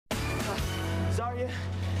Zaria,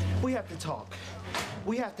 we have to talk.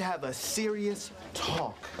 We have to have a serious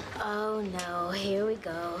talk. Oh, no. Here we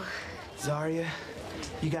go. Zaria,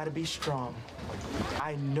 you gotta be strong.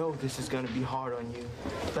 I know this is gonna be hard on you,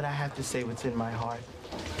 but I have to say what's in my heart.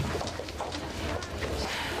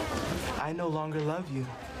 I no longer love you.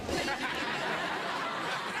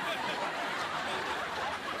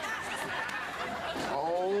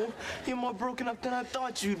 Oh, you're more broken up than I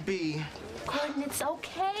thought you'd be. Gordon, it's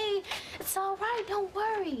okay. It's all right. Don't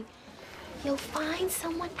worry. You'll find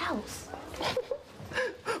someone else.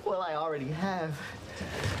 Well, I already have.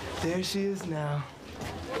 There she is now.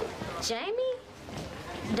 Jamie?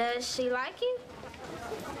 Does she like you?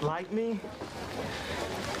 Like me?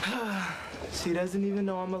 She doesn't even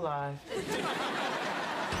know I'm alive.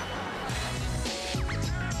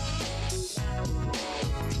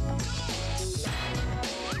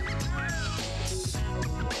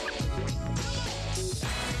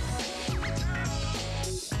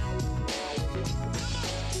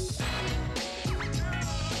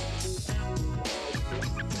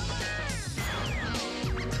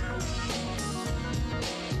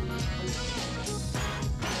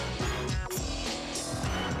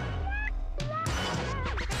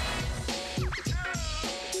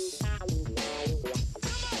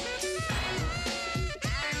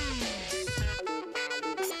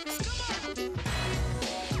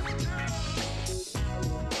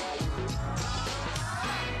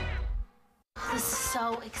 This is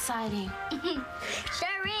so exciting.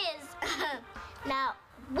 Sure is. Now,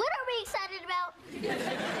 what are we excited about?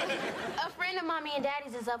 A friend of Mommy and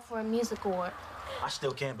Daddy's is up for a music award. I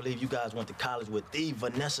still can't believe you guys went to college with the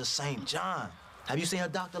Vanessa St. John. Have you seen her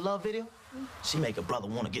Dr. Love video? She make a brother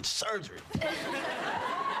want to get surgery.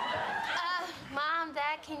 Mom,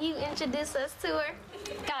 Dad, can you introduce us to her?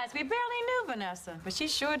 Guys, we barely knew Vanessa, but she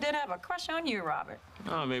sure did have a crush on you, Robert.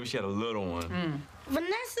 Oh, maybe she had a little one.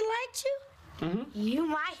 Vanessa liked you? You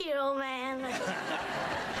my hero, man.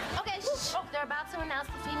 Okay, shh. They're about to announce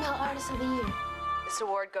the Female Artist of the Year. This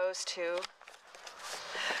award goes to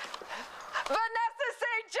Vanessa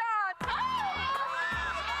St. John.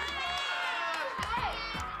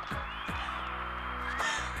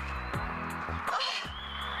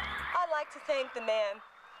 I'd like to thank the man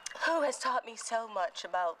who has taught me so much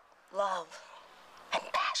about love and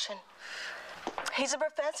passion. He's a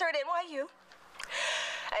professor at NYU,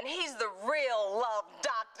 and he's the real love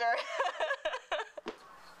doctor.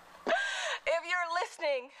 If you're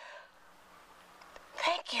listening,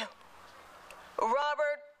 thank you.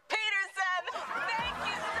 Robert Peterson, thank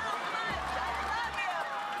you so much. I love you.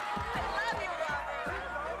 I love you,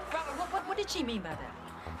 Robert. Robert, what did she mean by that?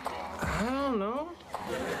 I don't know.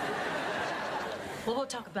 Well, we'll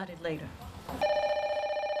talk about it later.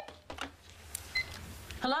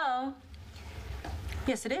 Hello?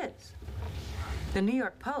 Yes, it is. The New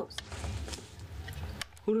York Post.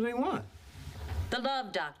 Who do they want? The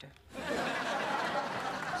Love Doctor.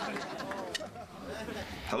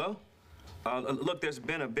 Hello? Look, there's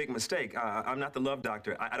been a big mistake. I'm not the love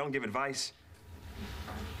doctor. I don't give advice.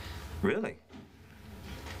 Really?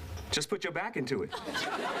 Just put your back into it.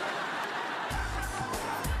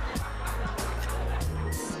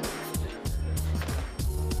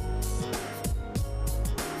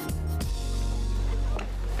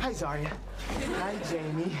 Hi, Zaria. Hi,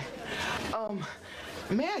 Jamie.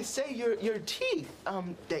 May I say your teeth,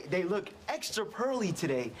 they look extra pearly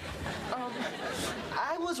today.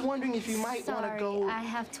 I was wondering if you might want to go... Sorry, I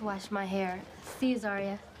have to wash my hair. See you,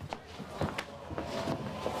 Zaria.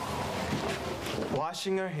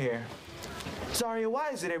 Washing her hair. Zaria, why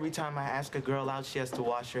is it every time I ask a girl out, she has to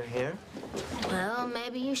wash her hair? Well,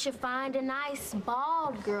 maybe you should find a nice,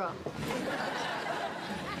 bald girl.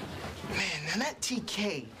 Man, now that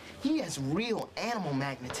TK, he has real animal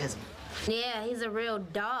magnetism. Yeah, he's a real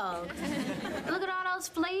dog. Look at all those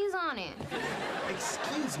fleas on it.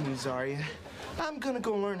 Excuse me, Zaria. I'm gonna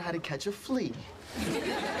go learn how to catch a flea.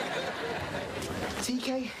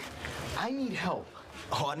 TK, I need help.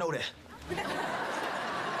 Oh, I know that.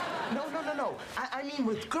 No. I mean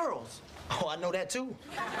with girls. Oh, I know that too.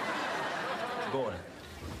 Gordon,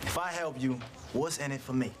 if I help you, what's in it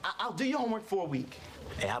for me? I'll do your homework for a week.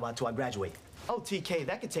 Hey, how about till I graduate? Oh, TK,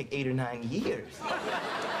 that could take 8 or 9 years.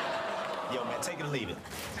 Yo, man, take it or leave it.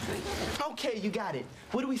 Okay, you got it.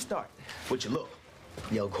 Where do we start? What you look?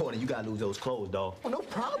 Yo, Gordon, you gotta lose those clothes, dog. Oh, no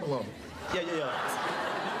problem. Yeah.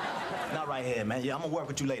 Not right here, man. Yeah, I'm gonna work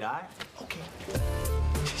with you later, all right? Okay.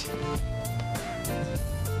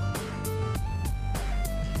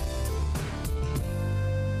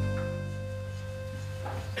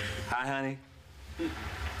 Hi, honey.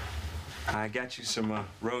 I got you some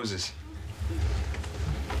roses.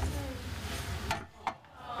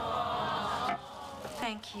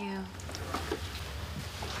 Thank you.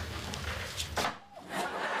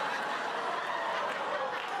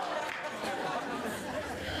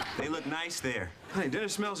 They look nice there. Honey, dinner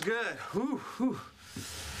smells good. Whew, whew.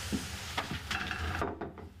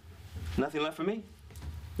 Nothing left for me?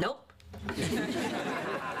 Nope.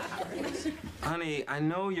 Honey, I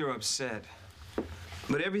know you're upset,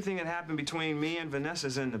 but everything that happened between me and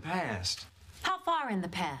Vanessa's in the past. How far in the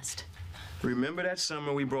past? Remember that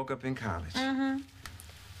summer we broke up in college? Mm-hmm.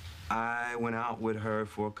 I went out with her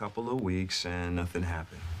for a couple of weeks and nothing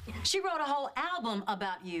happened. She wrote a whole album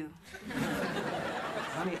about you.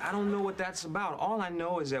 Honey, I don't know what that's about. All I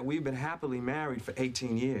know is that we've been happily married for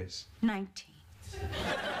 18 years. 19.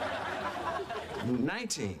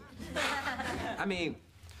 19. I mean,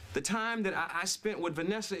 the time that I spent with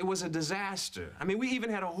Vanessa, it was a disaster. I mean, we even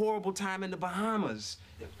had a horrible time in the Bahamas.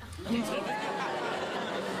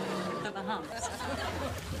 The Bahamas.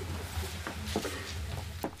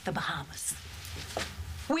 The Bahamas.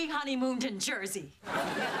 We honeymooned in Jersey.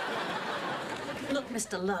 Look,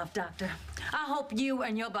 Mr. Love Doctor, I hope you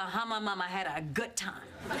and your Bahama mama had a good time.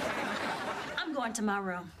 I'm going to my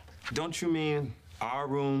room. Don't you mean our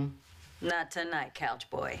room? Not tonight, couch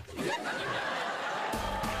boy.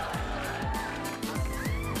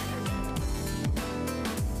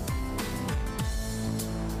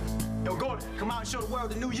 Yo, Gordon, come out and show the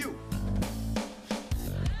world the new you.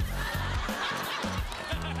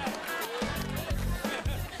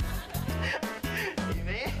 Hey,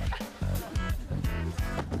 man.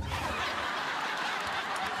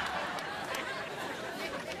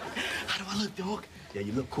 How do I look, dog? Yeah,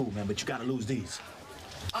 you look cool, man, but you gotta lose these.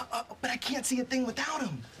 But I can't see a thing without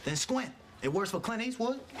him. Then squint. It works for Clint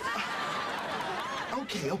Eastwood.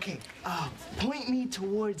 Okay. Point me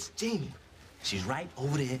towards Jamie. She's right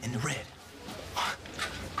over there in the red.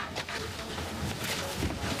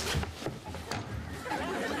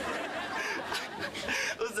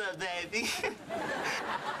 What's up, baby?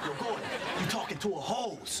 Yo, Gordon, you talking to a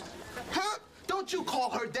hose. Huh? Don't you call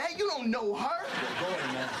her that. You don't know her. Yo,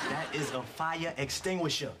 Gordon, man, that is a fire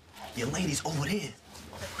extinguisher. Your lady's over there.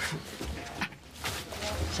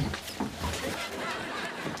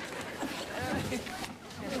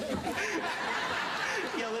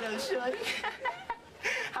 Yo, what up, shorty?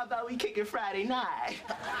 How about we kick it Friday night?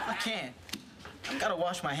 I can't. I gotta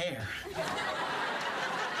wash my hair.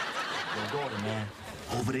 Yo, Gordon, man,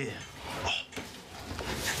 over there.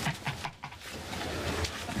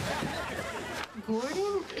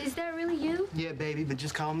 Gordon, is that really you? Yeah, baby, but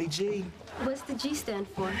just call me G. What's the G stand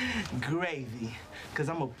for? Gravy. Cause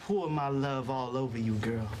I'ma pour my love all over you,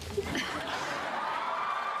 girl.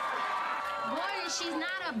 Gordon, she's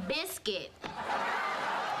not a biscuit.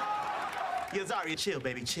 Yo, Zaria, chill,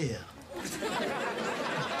 baby, chill.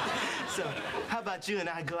 So, how about you and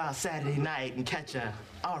I go out Saturday night and catch a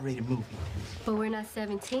R-rated movie? But we're not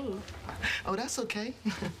 17. Oh, that's okay.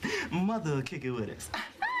 Mother will kick it with us.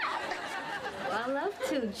 Well, I love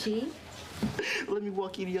to, G. Let me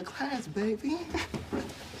walk you to your class, baby.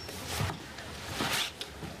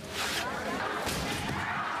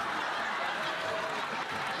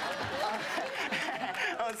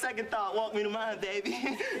 On second thought, walk me to mine,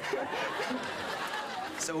 baby.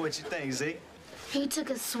 So what you think, Z? He took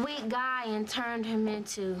a sweet guy and turned him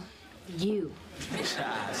into you.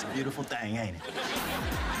 Ah, it's a beautiful thing, ain't it?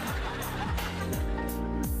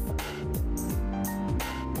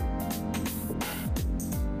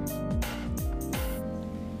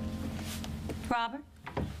 Robert,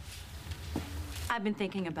 I've been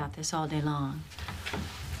thinking about this all day long.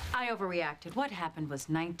 I overreacted. What happened was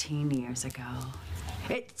 19 years ago.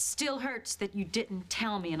 It still hurts that you didn't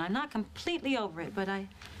tell me, and I'm not completely over it, but I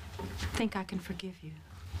think I can forgive you.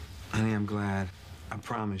 Honey, I'm glad. I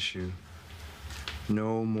promise you.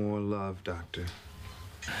 No more love, Doctor.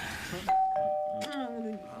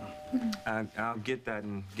 I'll get that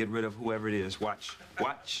and get rid of whoever it is. Watch.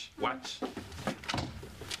 Watch. Watch.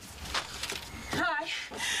 Hi,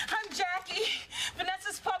 I'm Jackie,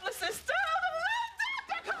 Vanessa's publicist. Oh, the love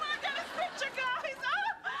doctor! Come on, get his picture, guys. Oh,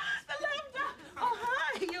 the love doctor. Oh,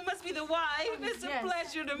 hi. You must be the wife. It's a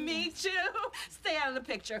pleasure to meet you. Stay out of the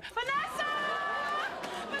picture. Vanessa!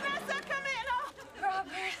 Vanessa, come in. Oh,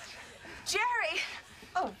 Robert. Jerry.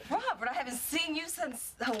 Oh, Robert, I haven't seen you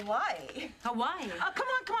since Hawaii. Hawaii? come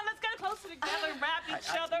on. Let's get closer together, wrap each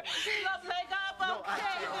other. Love leg up.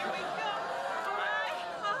 Okay, there we go. All right.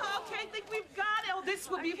 Okay, I think we've got it. Oh, this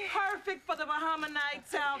will be perfect for the Bahama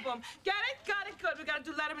Nights album. Get it? Got it. Good. We got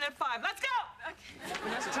to do Letterman at 5. Let's go. Okay.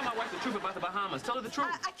 Vanessa, tell my wife the truth about the Bahamas. Tell her the truth.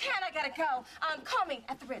 I can't. I gotta go. Call me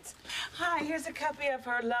at the Ritz. Hi, here's a copy of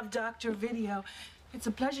her Love Doctor video. It's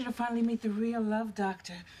a pleasure to finally meet the real Love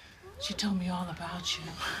Doctor. She told me all about you.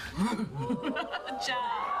 John.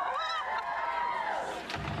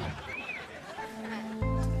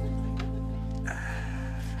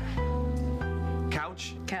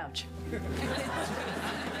 Couch? Couch.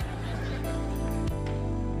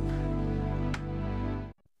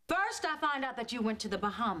 First, I find out that you went to the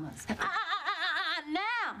Bahamas.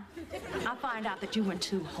 Now, I find out that you went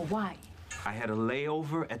to Hawaii. I had a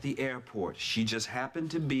layover at the airport. She just happened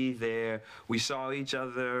to be there. We saw each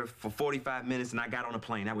other for 45 minutes, and I got on a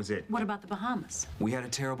plane. That was it. What about the Bahamas? We had a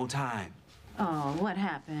terrible time. Oh, what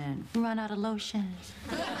happened? Run out of lotion?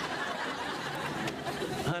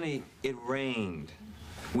 Honey, it rained.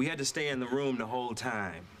 We had to stay in the room the whole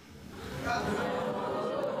time.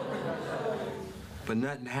 But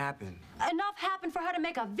nothing happened. Enough happened for her to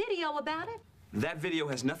make a video about it? That video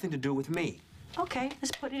has nothing to do with me. Okay,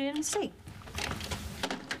 let's put it in and see.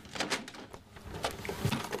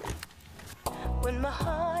 When my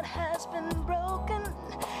heart has been broken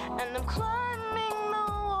and I'm climbing the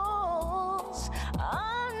walls,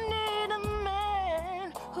 I need a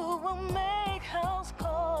man who will make house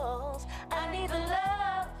calls. I need a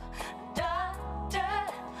love doctor.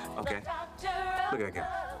 Okay. Look at that guy.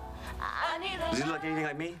 Does he look anything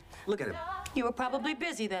like me? Look at him. You were probably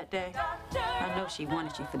busy that day. I know she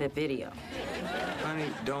wanted you for that video. Honey,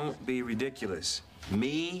 don't be ridiculous.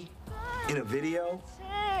 Me in a video?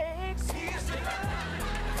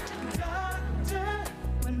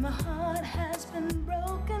 When my heart has been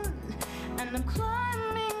broken and I'm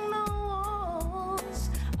climbing the walls,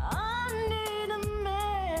 I need a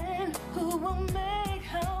man who will make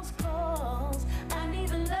house calls. I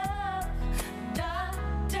need a love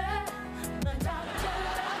doctor, the doctor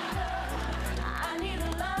of love. I need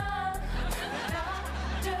a love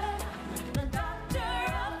doctor, the doctor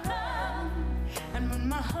of love. And when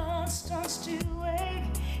my heart starts to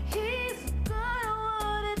ache, he's got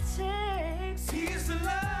what it takes. He's the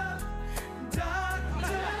love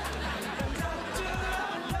doctor, the doctor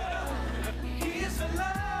of love. He's the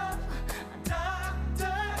love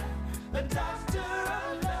doctor, the doctor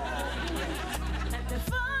of love. And if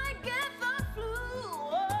I get the flu,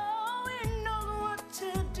 oh, he knows what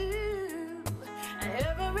to do. And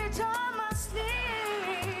every time I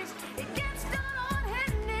sneeze, he gets down on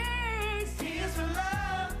his knees. He's the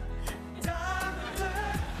love doctor.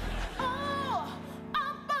 Oh,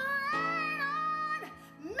 operate on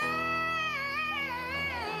me.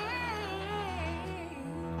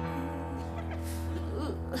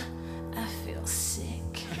 Ooh, I feel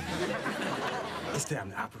sick. It's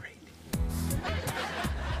time to operate.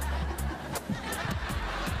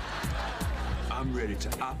 I'm ready to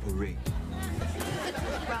operate.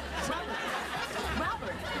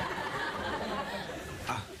 Robert.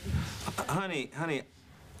 Honey,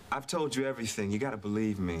 I've told you everything. You gotta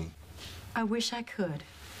believe me. I wish I could.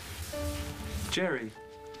 Jerry.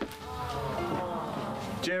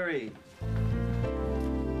 Jerry.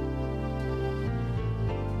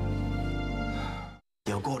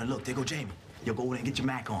 Yo, Gordon, look, there go Jamie. Yo, go over there and get your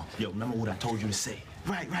Mac on. Yo, remember what I told you to say.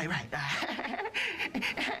 Right.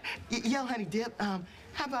 Yo, honey dip,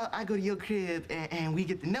 how about I go to your crib and we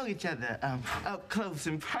get to know each other up close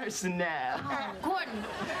in person now? Oh, Gordon,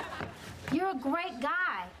 you're a great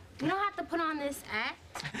guy. You don't have to put on this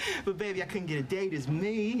act. But baby, I couldn't get a date as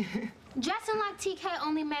me. Dressing like TK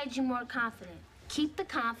only made you more confident. Keep the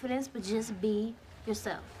confidence, but just be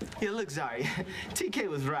yourself. Yeah, look, Zaria, TK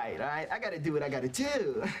was right, all right? I gotta do what I gotta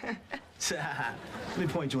do. Let me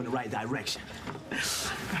point you in the right direction.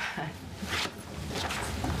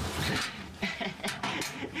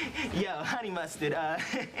 Yo, honey mustard,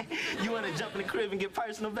 you wanna jump in the crib and get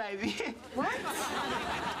personal, baby? What?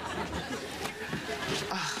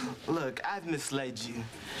 Look, I've misled you.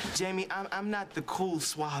 Jamie, I'm not the cool,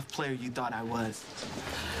 suave player you thought I was.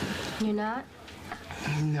 You're not?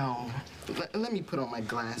 No. Let me put on my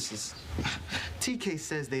glasses. TK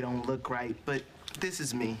says they don't look right, but this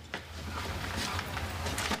is me.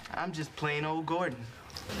 I'm just plain old Gordon.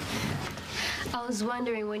 I was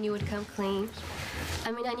wondering when you would come clean.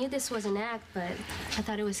 I mean, I knew this was an act, but I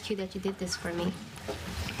thought it was cute that you did this for me.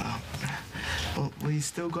 Well, will you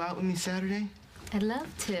still go out with me Saturday? I'd love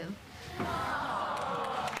to. But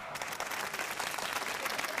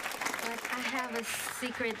I have a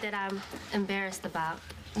secret that I'm embarrassed about.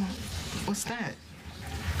 What's that?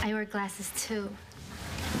 I wear glasses too.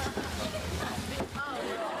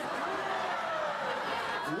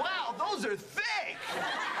 Wow, those are thick!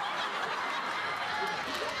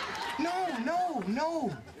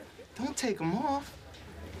 No. Don't take them off.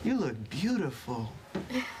 You look beautiful.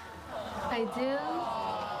 I do?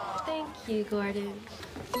 Thank you, Gordon.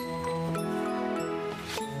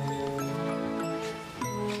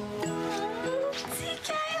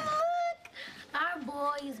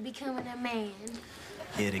 becoming a man.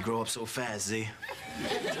 Yeah, they grow up so fast, Z.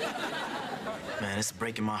 Man, it's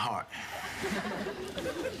breaking my heart.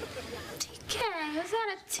 TK, is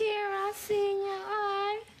that a tear I see in your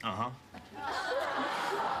eye? Uh-huh.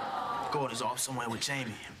 Gordon's off somewhere with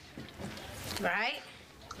Jamie. Right?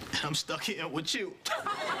 I'm stuck here with you.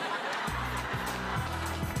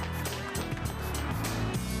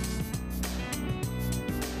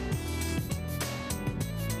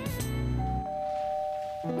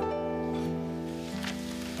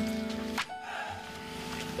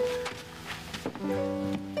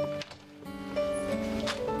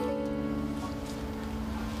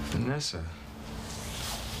 Vanessa.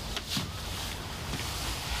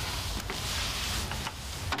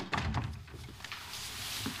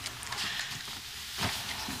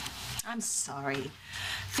 I'm sorry.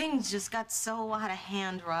 Things just got so out of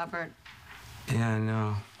hand, Robert. Yeah, I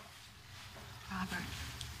know. Robert,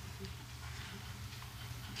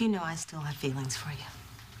 you know I still have feelings for you.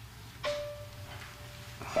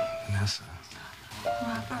 Vanessa.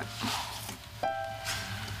 Robert.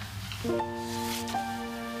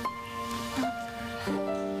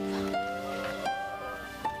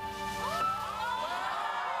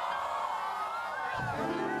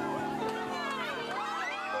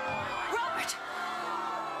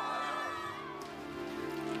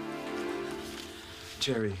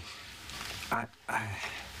 Jerry, I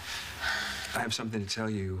have something to tell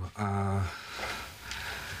you. I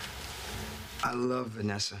love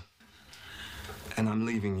Vanessa, and I'm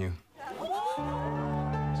leaving you.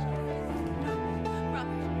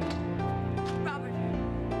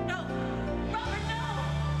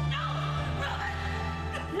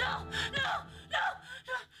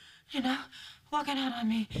 You're not walking out on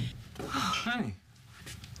me. Honey,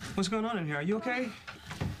 what's going on in here? Are you okay?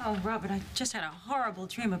 Oh, Robert, I just had a horrible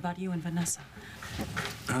dream about you and Vanessa.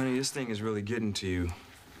 Honey, this thing is really getting to you.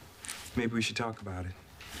 Maybe we should talk about it.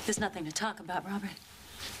 There's nothing to talk about, Robert.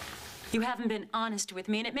 You haven't been honest with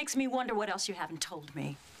me, and it makes me wonder what else you haven't told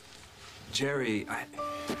me. Jerry, I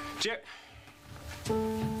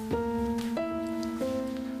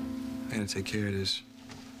gotta take care of this.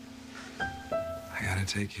 I gotta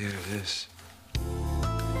take care of this.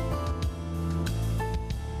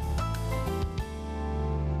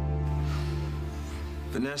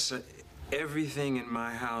 Vanessa, everything in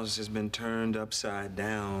my house has been turned upside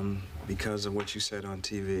down because of what you said on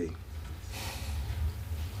TV.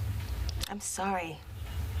 I'm sorry.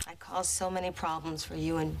 I caused so many problems for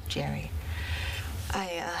you and Jerry.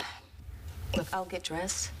 Look, I'll get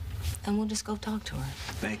dressed, and we'll just go talk to her.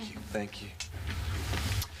 Thank you, thank you.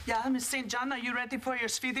 Yeah, Miss St. John, are you ready for your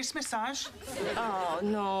Swedish massage? Oh,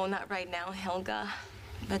 no, not right now, Helga.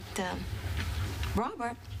 But,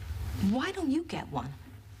 Robert, why don't you get one?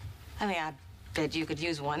 I mean, I bet you could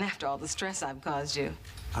use one after all the stress I've caused you.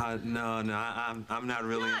 No, I'm not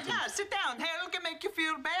really. Yeah, sit down. Helga make you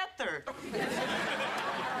feel better.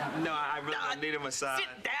 No, I really don't need a massage.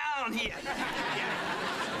 Sit down here.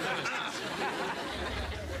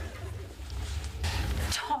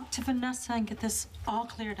 Talk to Vanessa and get this all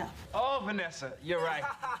cleared up. Oh, Vanessa, you're right.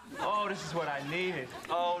 Oh, this is what I needed.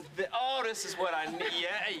 Oh, this is what I need.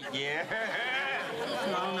 Yeah.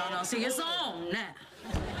 No. See, it's on now.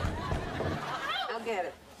 I'll get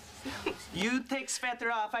it. You take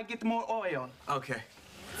sweater off, I get more oil. Okay.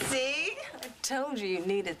 See? I told you you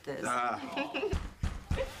needed this.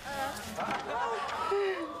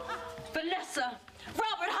 Vanessa!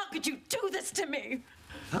 Robert, how could you do this to me?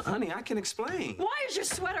 Honey, I can explain. Why is your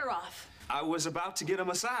sweater off? I was about to get a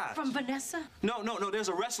massage. From Vanessa? No, there's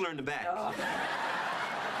a wrestler in the back.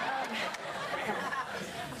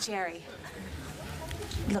 Jerry,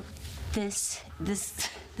 look, this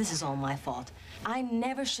is all my fault. I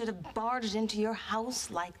never should have barged into your house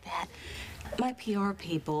like that. My PR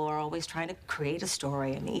people are always trying to create a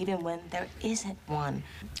story, and even when there isn't one.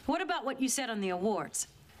 What about what you said on the awards?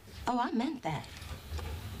 Oh, I meant that.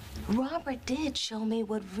 Robert did show me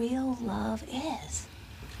what real love is.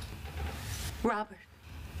 Robert.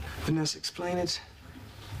 Vanessa, explain it.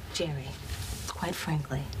 Jerry, quite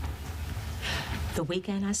frankly, the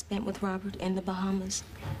weekend I spent with Robert in the Bahamas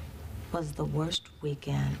was the worst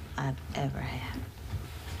weekend I've ever had.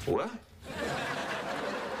 What?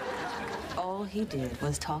 All he did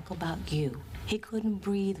was talk about you. He couldn't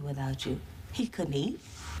breathe without you. He couldn't eat.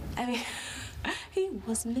 I mean, he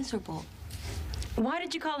was miserable. Why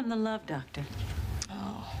did you call him the love doctor?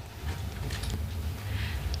 Oh.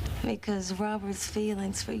 Because Robert's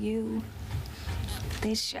feelings for you,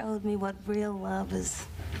 they showed me what real love is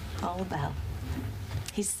all about.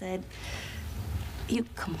 He said, you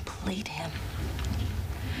complete him.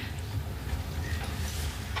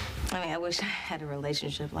 I mean, I wish I had a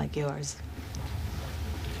relationship like yours.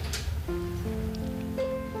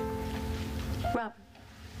 Robert,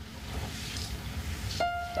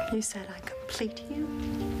 you said I complete you?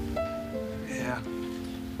 Yeah.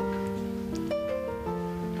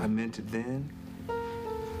 I meant it then,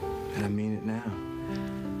 and I mean it now.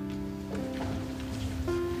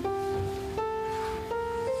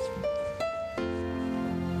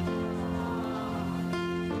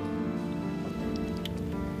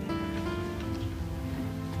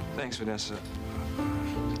 Thanks, Vanessa.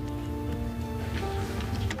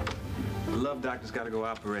 The love doctor's got to go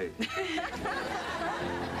operate.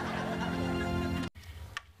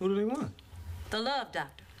 Who do they want? The love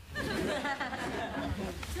doctor.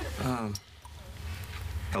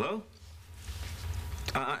 Hello?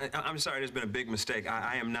 I'm sorry, there's been a big mistake.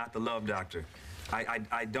 I am not the love doctor.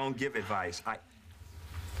 I don't give advice.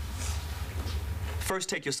 First,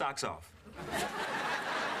 take your socks off.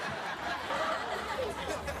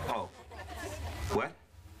 Oh. What?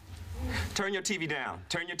 Turn your TV down.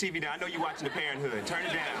 Turn your TV down. I know you're watching the Parenthood. Turn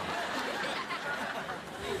it down.